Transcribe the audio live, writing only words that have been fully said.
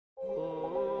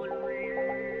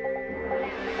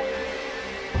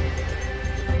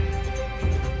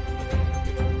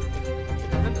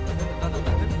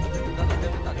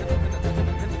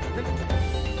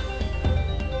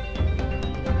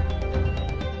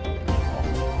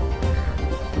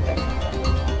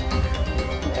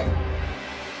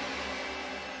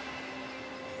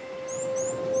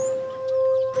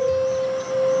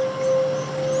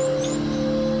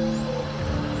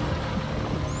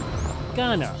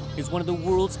Ghana is one of the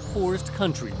world's poorest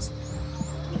countries.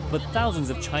 But thousands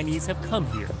of Chinese have come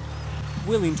here,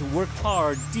 willing to work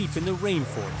hard deep in the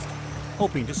rainforest,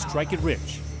 hoping to strike it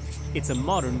rich. It's a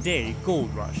modern-day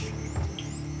gold rush.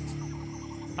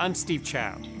 I'm Steve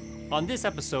Chow. On this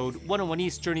episode, 101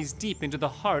 East journeys deep into the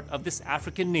heart of this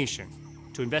African nation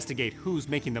to investigate who's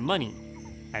making the money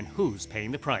and who's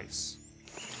paying the price.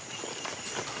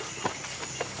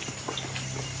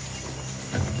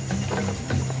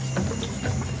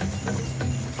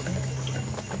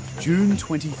 June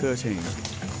 2013.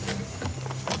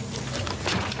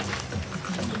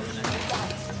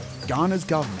 Ghana's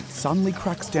government suddenly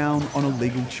cracks down on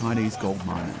illegal Chinese gold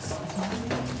miners.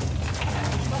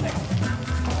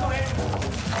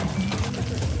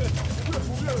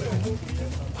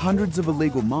 Hundreds of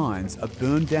illegal mines are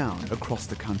burned down across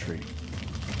the country.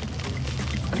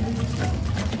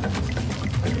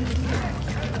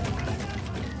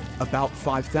 About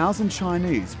 5,000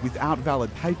 Chinese without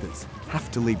valid papers have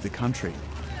to leave the country.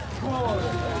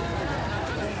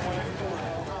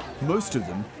 Most of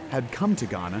them had come to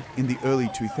Ghana in the early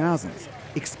 2000s,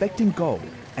 expecting gold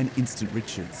and instant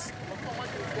riches.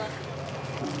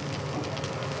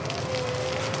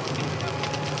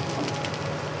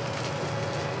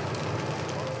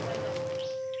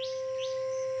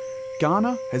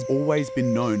 Ghana has always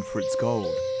been known for its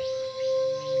gold.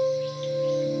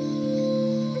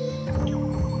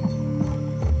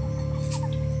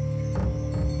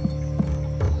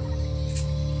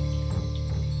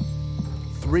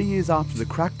 Three years after the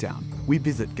crackdown, we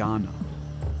visit Ghana.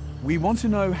 We want to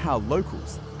know how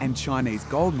locals and Chinese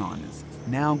gold miners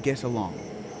now get along.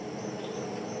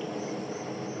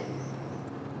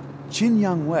 Chin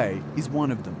Young Wei is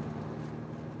one of them.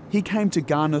 He came to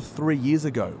Ghana 3 years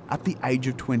ago at the age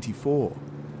of 24,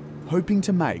 hoping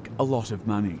to make a lot of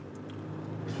money.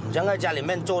 像在家里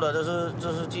面做的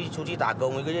就是出去打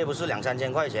工，一个月不是2、3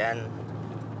千块钱，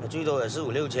最多也是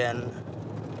5、6千。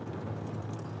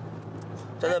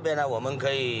在这边呢，我们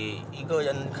可以一个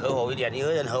人合伙一点，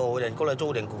过来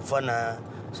做点股份啊，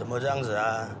什么这样子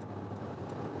啊。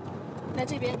那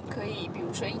这边可以，比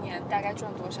如说一年大概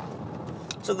赚多少？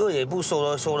这个也不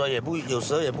说了也不，有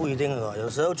时候也不一定哦，有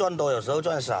时候赚多，有时候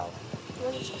赚少。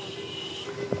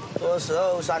多的时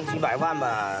候3、几百万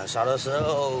吧，少的时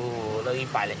候都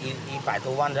100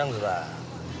多万这样子吧。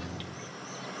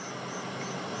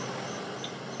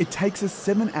 It takes us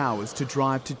 7 hours to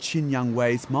drive to Chin Young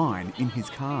Wei's mine in his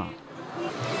car.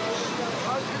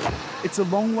 It's a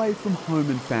long way from home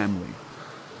and family.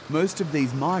 Most of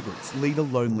these migrants lead a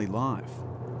lonely life.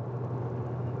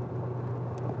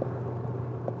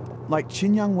 Like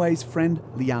Chin Young Wei's friend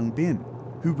Liang Bin,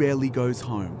 who rarely goes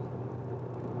home.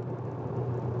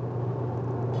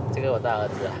 这个我大儿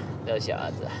子，这个小儿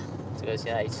子，这个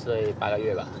现在1岁8个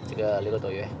月吧，这个6个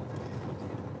多月。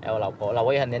 还有我老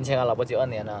婆也很年轻啊，老婆92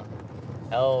年了，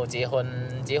然后结婚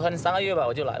3个月吧，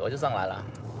我就上来了，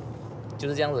就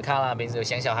是这样子看啦。平时有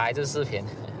想小孩子视频，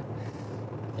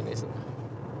也没什么。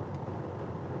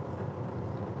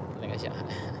那个小孩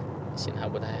信号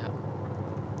不太好，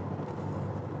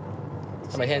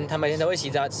他每天都会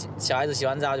洗澡，小孩子洗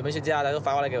完澡准备睡觉，他就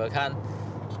发过来给我看。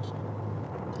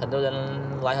很多人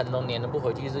来很多年都不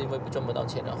回去，是因为赚不到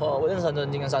钱了。我认识很多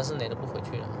人，今年3、4年都不回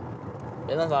去了，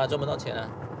没办法，赚不到钱啊。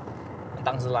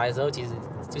 当时来的时候，其实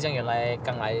就像原来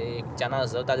刚来加拿大的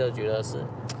时候，大家都觉得是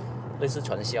类似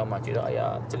传销嘛，觉得哎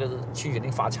呀，这个是去肯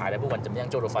定发财了，不管怎么样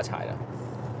做都发财了，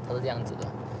他是这样子的。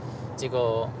结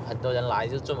果很多人来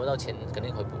就赚不到钱，肯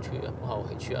定回不去了，不好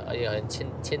回去啊，而且很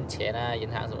欠钱啊，银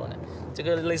行什么的，这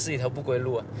个类似一条不归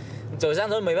路啊。你走上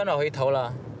头没办法回头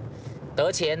了，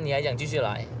得钱你还想继续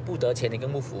来，不得钱你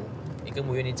更不服，你更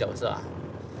不愿意走是吧？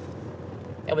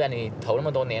 要不然你投那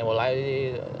么多年，我来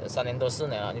3年多4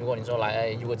年了。如果你说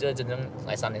来，如果这真正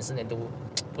来3年4年都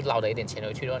不捞得一点钱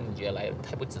回去的话，你觉得来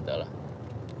太不值得了。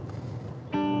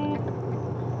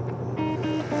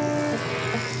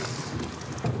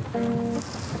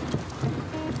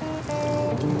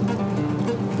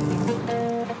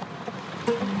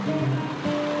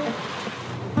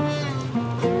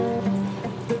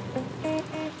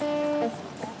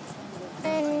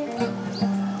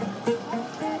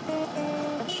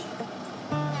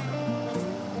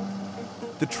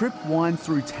The trip winds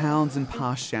through towns and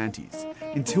past shanties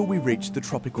until we reach the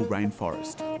tropical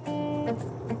rainforest.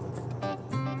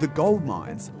 The gold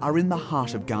mines are in the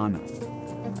heart of Ghana.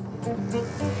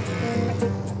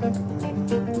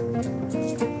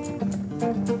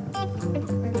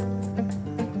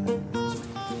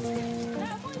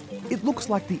 It looks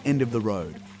like the end of the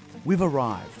road. We've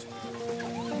arrived.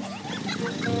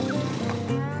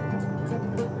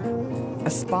 A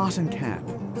Spartan camp,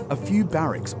 A few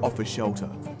barracks offer shelter.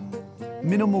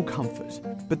 Minimal comfort,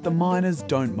 but the miners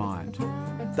don't mind.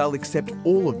 They'll accept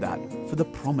all of that for the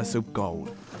promise of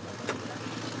gold.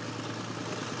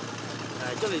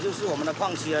 这里就是我们的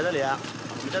矿区啊，这里啊，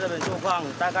我们在这边做矿，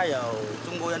大概有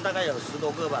中国人大概有10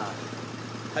多个吧，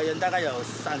黑人大概有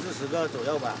30-40个左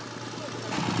右吧。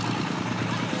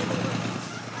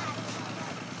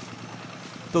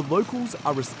 The locals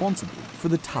are responsible for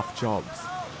the tough jobs.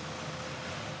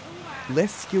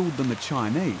 Less skilled than the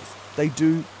Chinese, they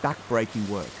do back-breaking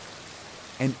work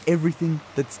and everything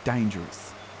that's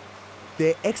dangerous.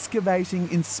 They're excavating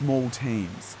in small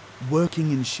teams,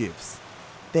 working in shifts.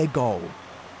 Their goal,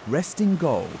 wresting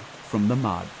gold from the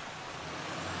mud.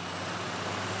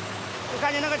 就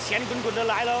看见那个钱滚滚的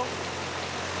来喽。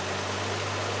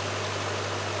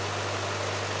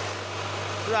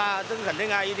 是啊，这个肯定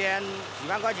啊，一天几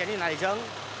万块钱去哪里挣？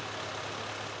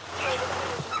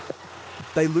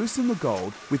 They loosen the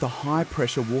gold with a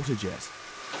high-pressure water jet.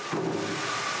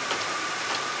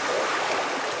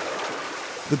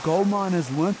 The gold miners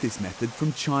learnt this method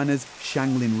from China's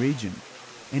Shanglin region,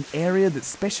 an area that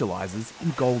specialises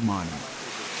in gold mining.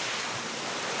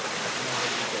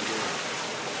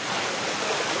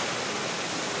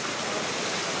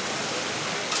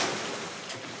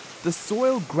 The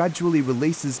soil gradually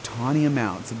releases tiny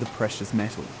amounts of the precious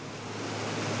metal.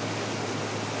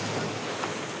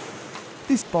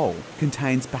 This bowl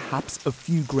contains perhaps a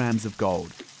few grams of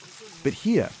gold, but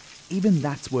here, even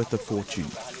that's worth a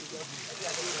fortune.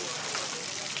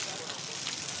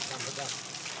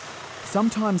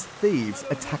 Sometimes thieves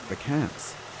attack the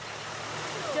camps.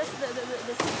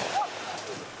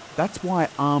 That's why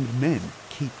armed men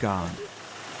keep guard.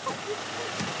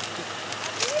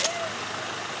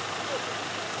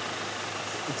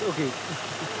 It's okay.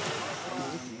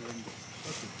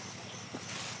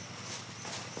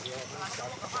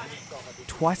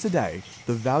 Twice a day,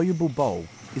 the valuable bowl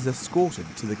is escorted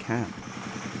to the camp.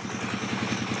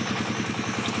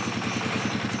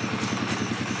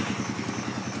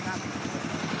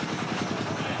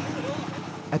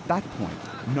 At that point,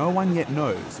 no one yet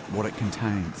knows what it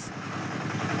contains.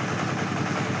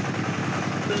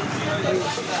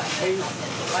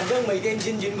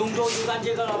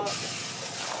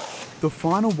 The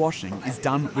final washing is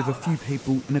done with a few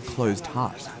people in a closed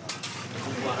hut.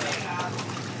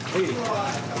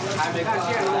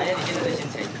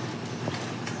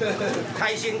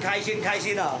 开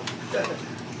心啊！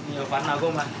你有烦恼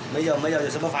过吗？没有，有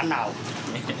什么烦恼？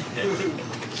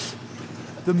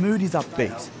 The mood is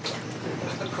upbeat.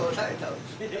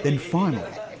 Then finally,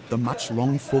 the much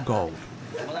longed for gold.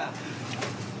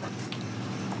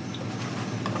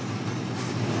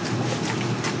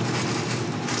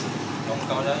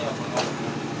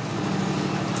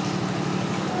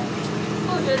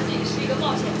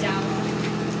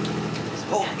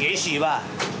 Oh, 也许吧。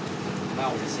那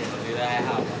我觉得还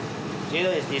好吧。觉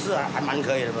得也是还蛮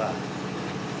可以的吧。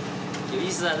有意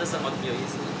思啊，这生活挺有意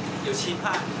思，有期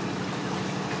盼。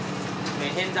每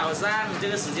天早上这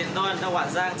个时间段到晚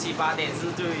上7、8点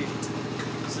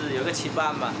是有个期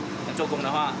盼吧。做工的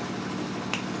话，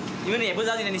因为你也不知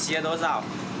道今天你洗了多少，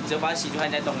只有把它洗出来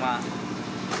你才懂嘛。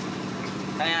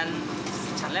当然，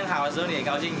产量好的时候你也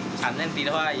高兴，产量低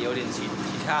的话也有点惆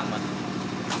怅嘛。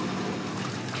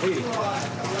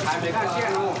还没看见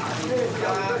哦。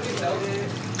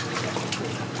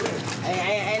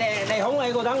này không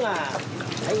ai có đắng à,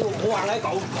 ai có hoàng ai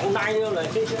cậu nay đâu rồi.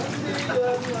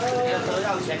 得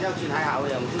要钱要去还好一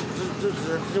点，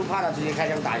就怕他直接开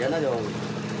枪打人那种。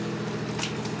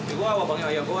有过我朋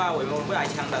友有过啊，我不来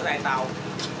枪的带刀，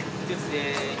就直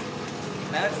接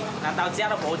拿刀架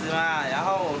到脖子嘛，然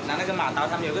后拿那个马刀，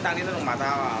他们有个当地那种马刀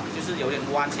啊，就是有点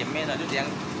弯前面的，就这样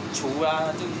锄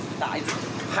啊，就一直打一直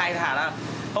拍他了，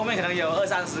后面可能有20、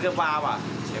30个疤吧，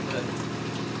全部人。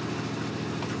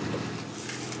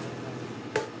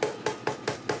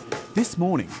 This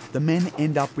morning, the men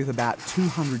end up with about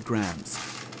 200 grams,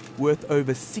 worth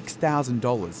over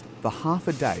 $6,000 for half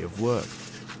a day of work.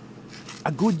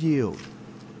 A good yield,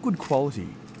 good quality,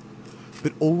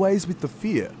 but always with the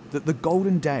fear that the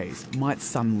golden days might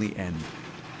suddenly end.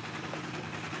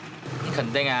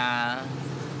 肯定啊，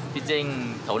毕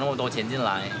竟投那么多钱进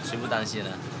来，谁不担心呢？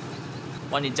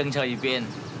万一政策一变，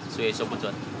谁也说不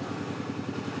准。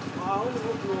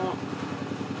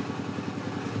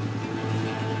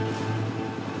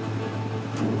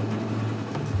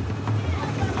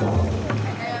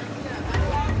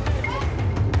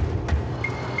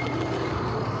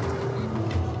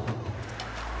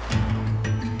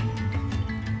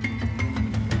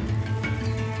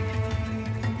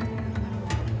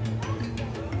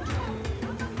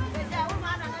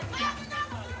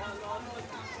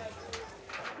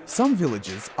Some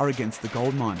villagers are against the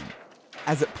gold mining,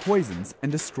 as it poisons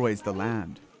and destroys the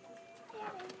land.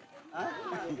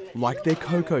 Like their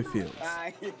cocoa fields.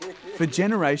 For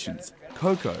generations,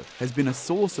 cocoa has been a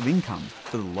source of income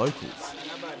for the locals.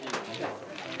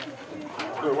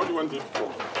 What do you want it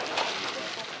for?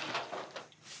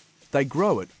 They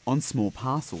grow it on small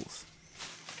parcels.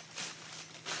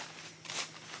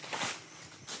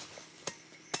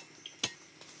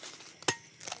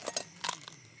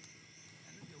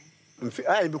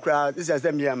 I this is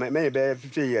maybe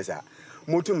 50 years.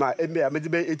 Motuma,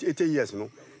 maybe 80 years. No,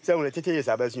 80 years.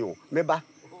 I bet you. Maybe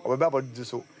or about do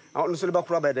so. I don't know about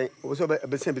Robert. Also,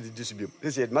 a simple distribute.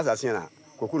 This is Mazasina.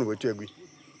 Cocoon with you agree.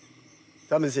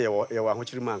 Some say, you are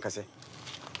what you man can say.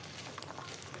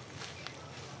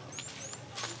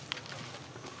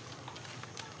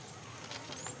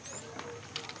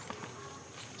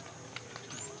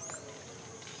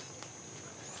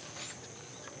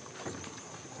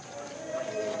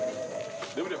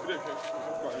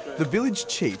 The village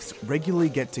chiefs regularly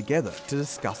get together to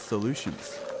discuss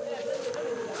solutions.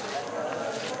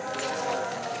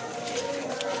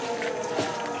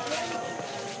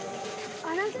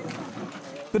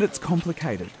 But it's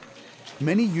complicated.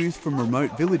 Many youth from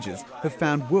remote villages have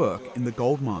found work in the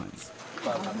gold mines.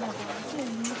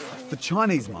 The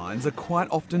Chinese mines are quite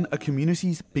often a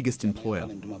community's biggest employer.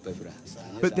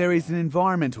 But there is an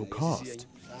environmental cost.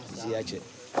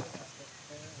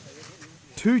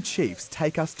 Two chiefs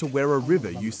take us to where a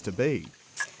river used to be.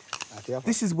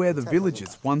 This is where the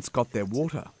villagers once got their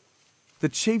water. The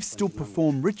chiefs still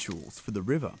perform rituals for the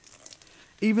river,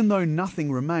 even though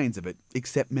nothing remains of it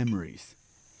except memories.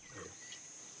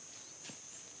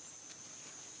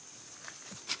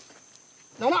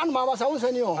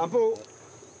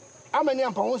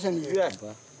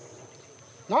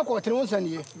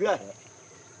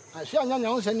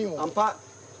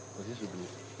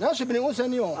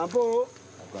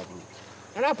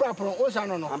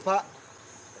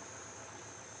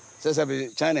 Says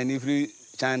China and free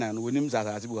China and William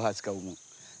Zazatibu has come.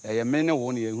 A man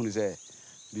won here who say,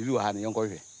 Bibu had a young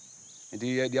coffee. And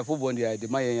the football the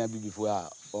Maya before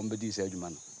on the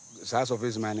Sedman. Sass of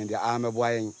his man in the arm of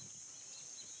wine.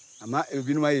 I'm not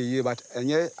been my year, but and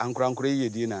yet Uncle Cray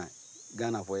dinner,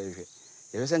 Ghana for a year.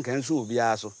 If I can soon be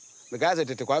aso. The guys at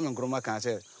the Kwame Groma can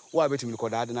say, why bet him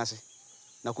called Adenasi?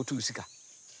 Nakutu Sika.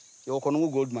 Your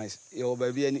Kono gold mines, your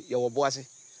baby and your bossy.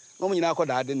 No one now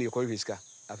called Aden, your Corvisca.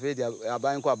 I feel they are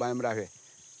buying quite buying Brahe.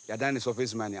 Your done is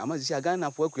office money. I must see a gun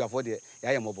of work you afford it.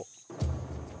 I am mobile.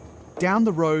 Down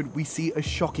the road, we see a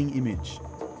shocking image.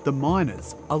 The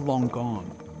miners are long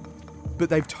gone. But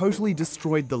they've totally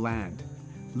destroyed the land,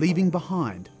 leaving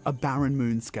behind a barren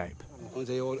moonscape.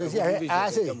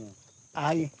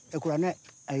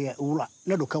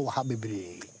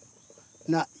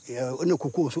 Na no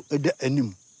kuku so eda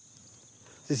anim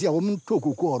sesi a wo mto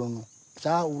kuku oro no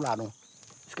saa wura no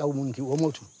sika wo munti wo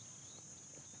motu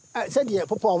se de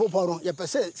popo no ye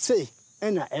pese sei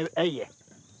na eye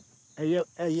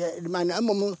man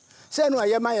amom se no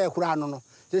aye ma ye kura no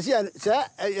sesi se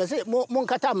ye se mo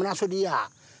nkata mna so de a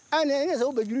ene se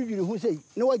wo bedwirudwiri hu sei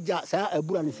na wagya saa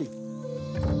abura ne sei.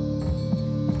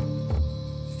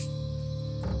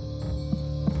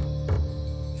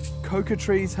 Cocoa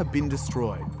trees have been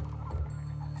destroyed.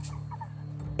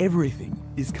 Everything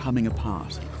is coming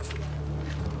apart.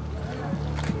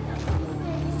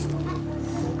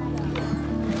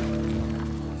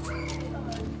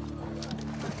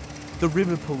 The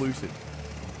river polluted,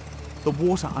 the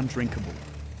water undrinkable,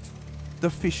 the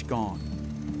fish gone.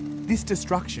 This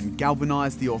destruction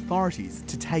galvanised the authorities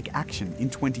to take action in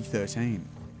 2013.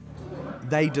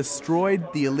 They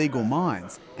destroyed the illegal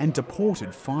mines and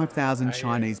deported 5,000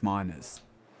 Chinese miners.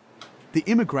 The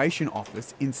Immigration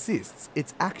Office insists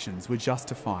its actions were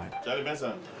justified.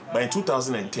 By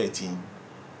 2013,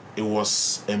 it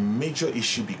was a major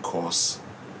issue because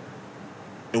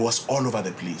it was all over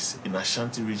the place, in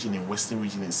Ashanti region, in Western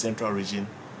region, in Central region,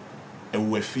 and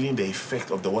we were feeling the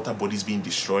effect of the water bodies being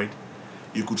destroyed.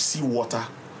 You could see water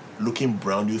looking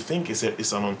brown. You think it's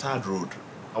an untarred road.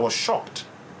 I was shocked.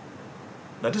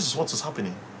 Now this is what is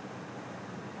happening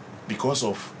because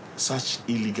of such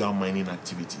illegal mining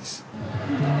activities.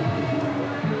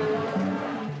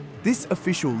 This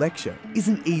official lecture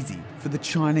isn't easy for the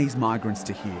Chinese migrants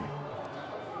to hear.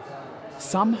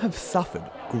 Some have suffered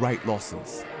great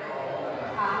losses.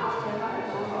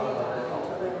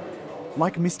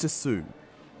 Like Mr. Su,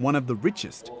 one of the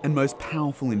richest and most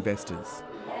powerful investors.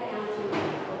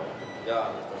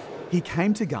 He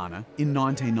came to Ghana in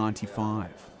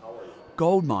 1995.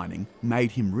 Gold mining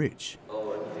made him rich.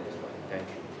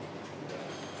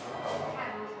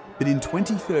 But in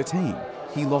 2013,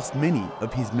 he lost many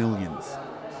of his millions.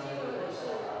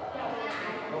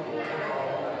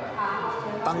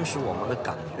 当时我们的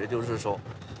感觉就是说，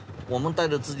我们带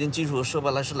着资金、技术和设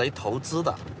备来是来投资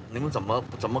的，你们怎么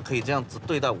可以这样子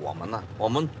对待我们呢？我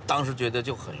们当时觉得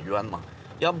就很冤嘛，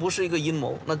要不是一个阴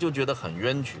谋，那就觉得很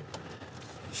冤屈，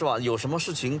是吧？有什么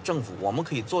事情政府我们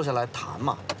可以坐下来谈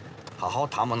嘛，好好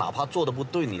谈嘛，哪怕做的不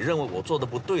对，你认为我做的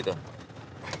不对的，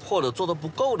或者做的不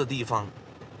够的地方，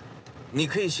你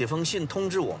可以写封信通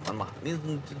知我们嘛。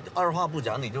你二话不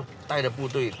讲，你就带着部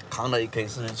队扛着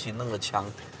AK-47，弄着枪，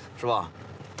是吧？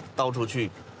到处去，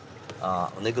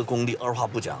那个工地二话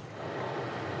不讲。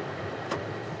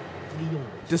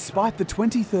Despite the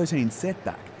 2013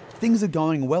 setback, things are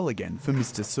going well again for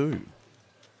Mr. Su.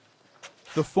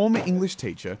 The former English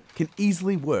teacher can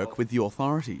easily work with the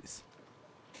authorities.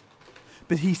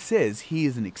 But he says he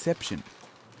is an exception.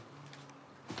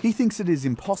 He thinks it is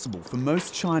impossible for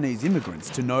most Chinese immigrants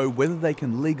to know whether they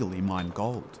can legally mine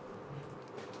gold.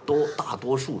 大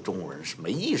多数中国人是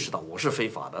没意识到我是非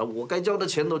法的，我该交的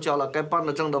钱都交了，该办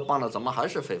的证都办了，怎么还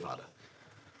是非法的？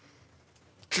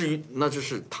至于那就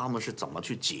是他们是怎么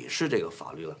去解释这个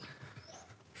法律了，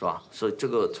是吧？所以这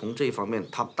个从这一方面，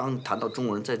他当谈到中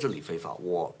国人在这里非法，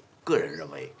我个人认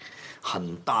为，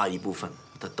很大一部分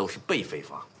的都是被非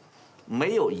法，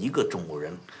没有一个中国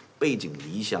人背井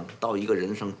离乡到一个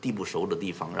人生地不熟的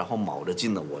地方，然后卯着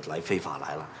劲的我来非法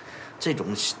来了。 这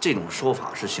种说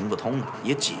法是行不通的，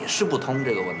也解释不通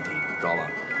这个问题，知道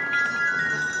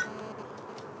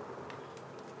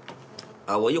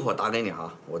吧？我一会儿打给你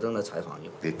哈，我正在采访一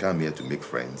会儿。 They come here to make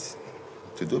friends,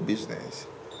 to do business,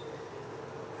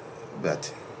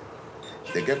 but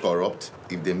they get corrupt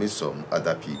if they meet some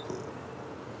other people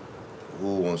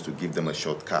who wants to give them a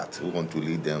shortcut, who want to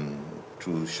lead them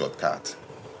through shortcut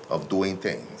of doing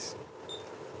things.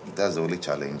 That's the only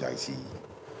challenge I see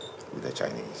with the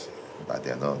Chinese. But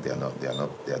they are not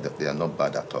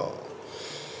bad at all.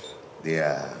 They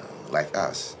are like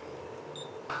us.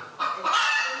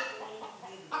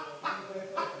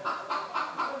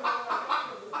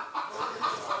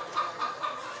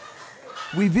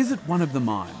 We visit one of the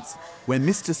mines, where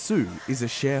Mr. Su is a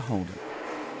shareholder.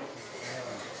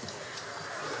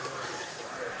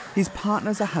 His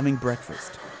partners are having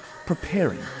breakfast,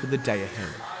 preparing for the day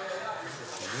ahead.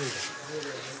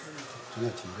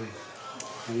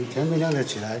 你天没亮就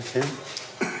起来，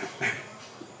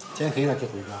天黑了就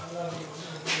回家，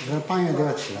那半夜都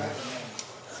要起来。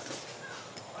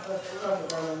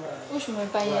为什么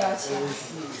半夜要起来？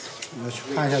我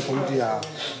去看一下工地啊，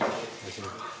那些。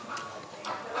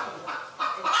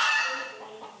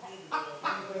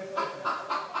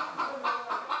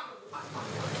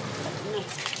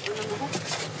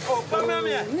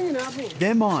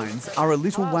Their mines are a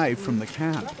little way from the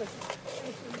camp.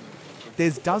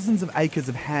 There's dozens of acres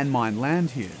of hand-mined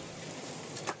land here.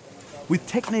 With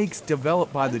techniques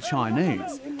developed by the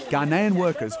Chinese, Ghanaian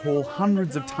workers haul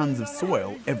hundreds of tons of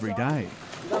soil every day.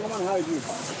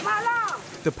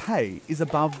 The pay is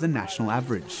above the national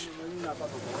average.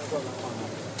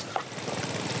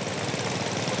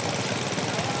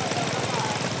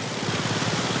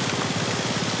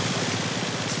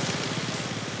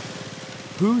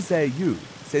 Hu Zheyu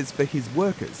says for his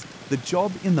workers, the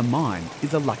job in the mine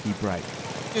is a lucky break.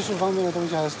 技术方面的东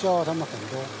西还是教他们很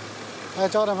多，还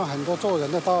教他们很多做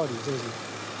人的道理这些。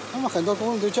他们很多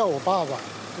工人都叫我爸爸，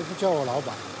都不叫我老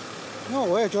板，因为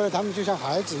我也觉得他们就像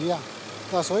孩子一样，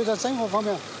啊，所以在生活方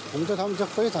面，我们对他们就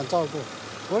非常照顾。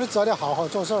我们只要好好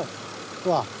做事儿，是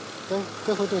吧？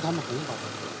都会对他们很好。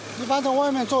一般在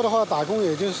外面做的话，打工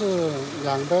也就是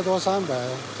200多、300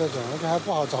这种，而且还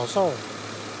不好找事儿。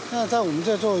那在我们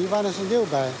这做，一般的是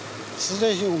600，实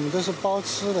际性我们都是包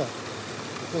吃的，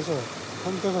就是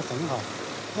他们都会很好。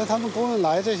那他们工人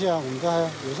来这些啊，我们都还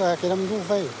有时候还给他们路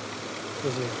费，就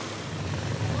是。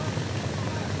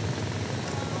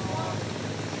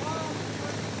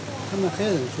他们黑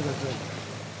人住在这里。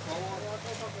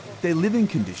 Their living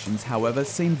conditions, however,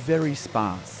 seem very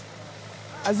sparse,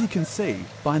 as you can see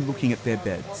by looking at their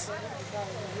beds.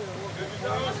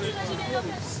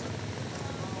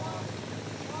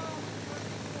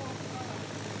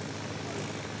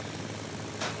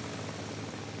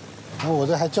 然后我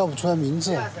这还叫不出来名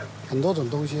字，很多种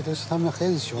东西都是他们黑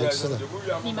人喜欢吃的。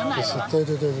你们买的吗？对，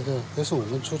都是我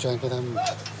们出钱给他们买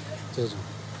这种，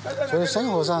所以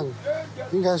生活上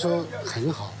应该说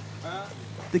很好。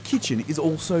 The kitchen is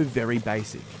also very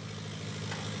basic,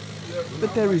 but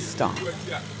there is staff.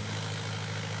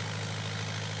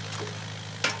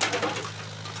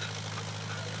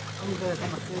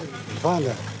 煮饭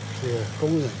的这个工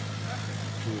人，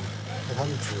给他们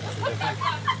煮的饭。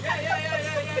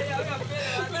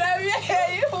不然越远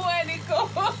越会你讲。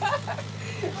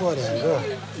过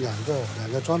两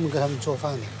个专门给他们做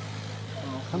饭的。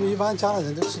他们一般家里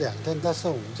人都吃2顿，但是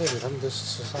我们这里他们都是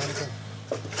吃3顿。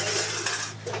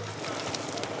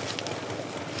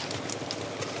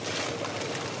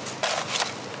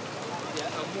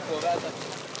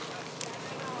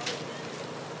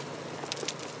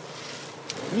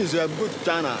This is a good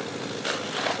China.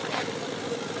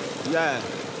 Yeah.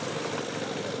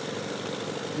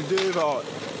 You do it all.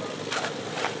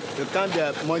 You can't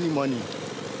get money.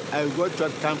 I go to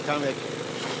come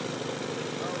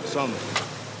some.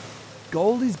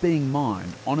 Gold is being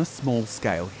mined on a small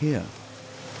scale here.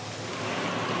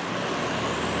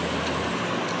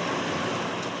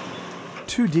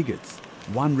 Two diggers,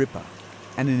 one ripper,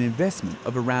 and an investment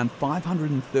of around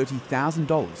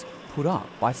 $530,000 put up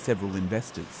by several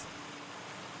investors.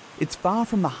 It's far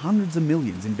from the hundreds of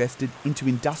millions invested into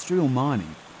industrial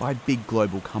mining by big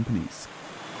global companies.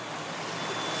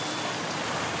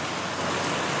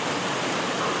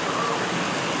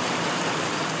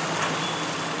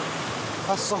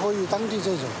它适合于当地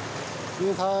这种，因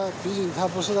为它毕竟它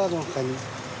不是那种很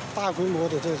大规模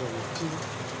的这种基，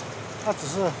它只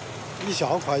是一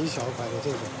小块的这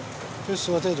种，就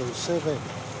说这种设备。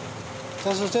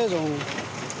但是这种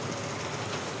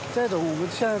我们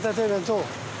现在在这边做，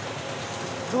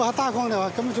如果它大矿的话，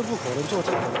根本就不可能做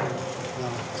这个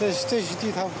啊。这些地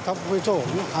它不会做，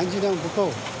因为含金量不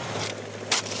够。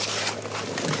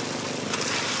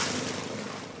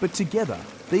But together,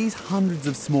 these hundreds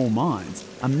of small mines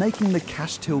are making the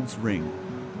cash tills ring.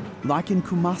 Like in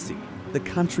Kumasi, the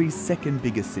country's second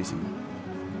biggest city.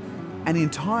 An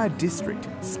entire district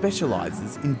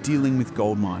specialises in dealing with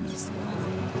gold miners.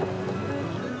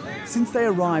 Since they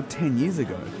arrived 10 years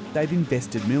ago, they've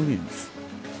invested millions.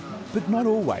 But not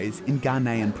always in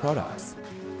Ghanaian products.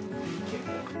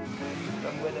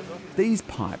 These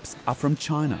pipes are from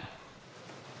China.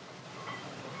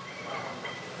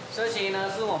 这些呢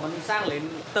是我们上林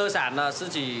特产呢自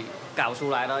己搞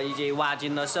出来的一些挖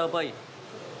金的设备，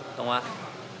懂吗？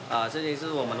这些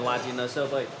是我们挖金的设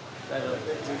备，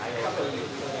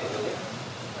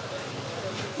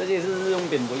这些是日用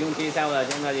品，不用介绍的，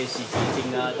像那些洗洁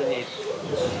精啊，这些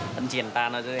很简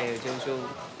单的，这些就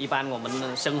一般我们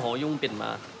的生活用品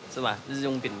嘛，是吧？日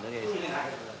用品这些。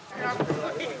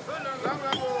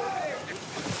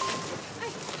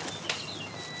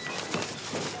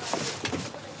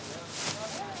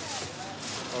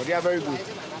Oh, they are very good.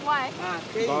 Why?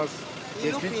 Because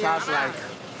they treat us like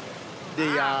they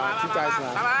treat us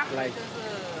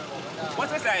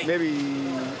like maybe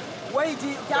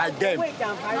like them.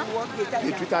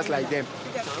 They treat us like them.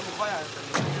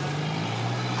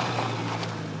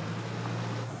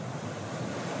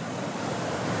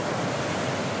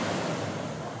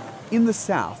 In the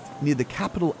south, near the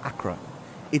capital Accra,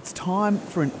 it's time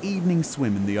for an evening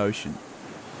swim in the ocean.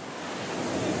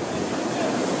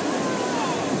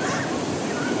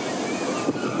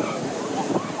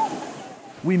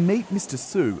 We meet Mr.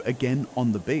 Su again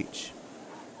on the beach.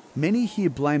 Many here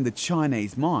blame the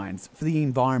Chinese mines for the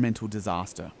environmental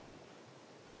disaster.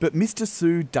 But Mr.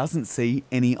 Su doesn't see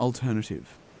any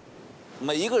alternative.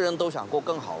 每一个人都想过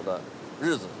更好的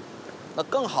日子，那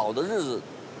更好的日子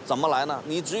怎么来呢？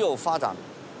你只有发展，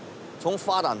从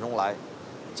发展中来。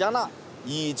加纳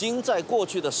已经在过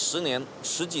去的10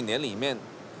几年里面，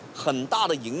很大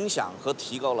的影响和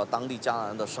提高了当地加纳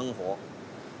人的生活，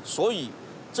所以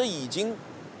这已经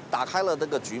打开了这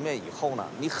个局面以后呢，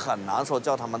你很难说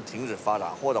叫他们停止发展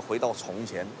或者回到从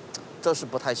前，这是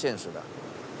不太现实的。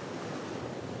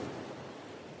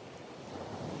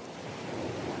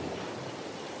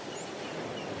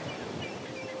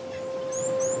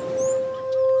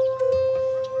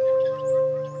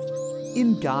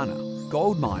In Ghana,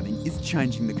 gold mining is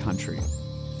changing the country.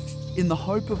 In the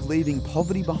hope of leaving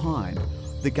poverty behind,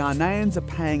 the Ghanaians are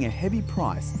paying a heavy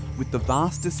price with the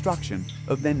vast destruction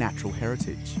of their natural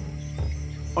heritage.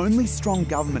 Only strong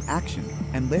government action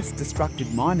and less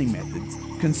destructive mining methods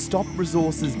can stop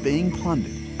resources being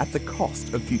plundered at the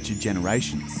cost of future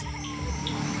generations.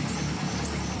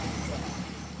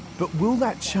 But will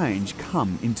that change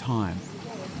come in time?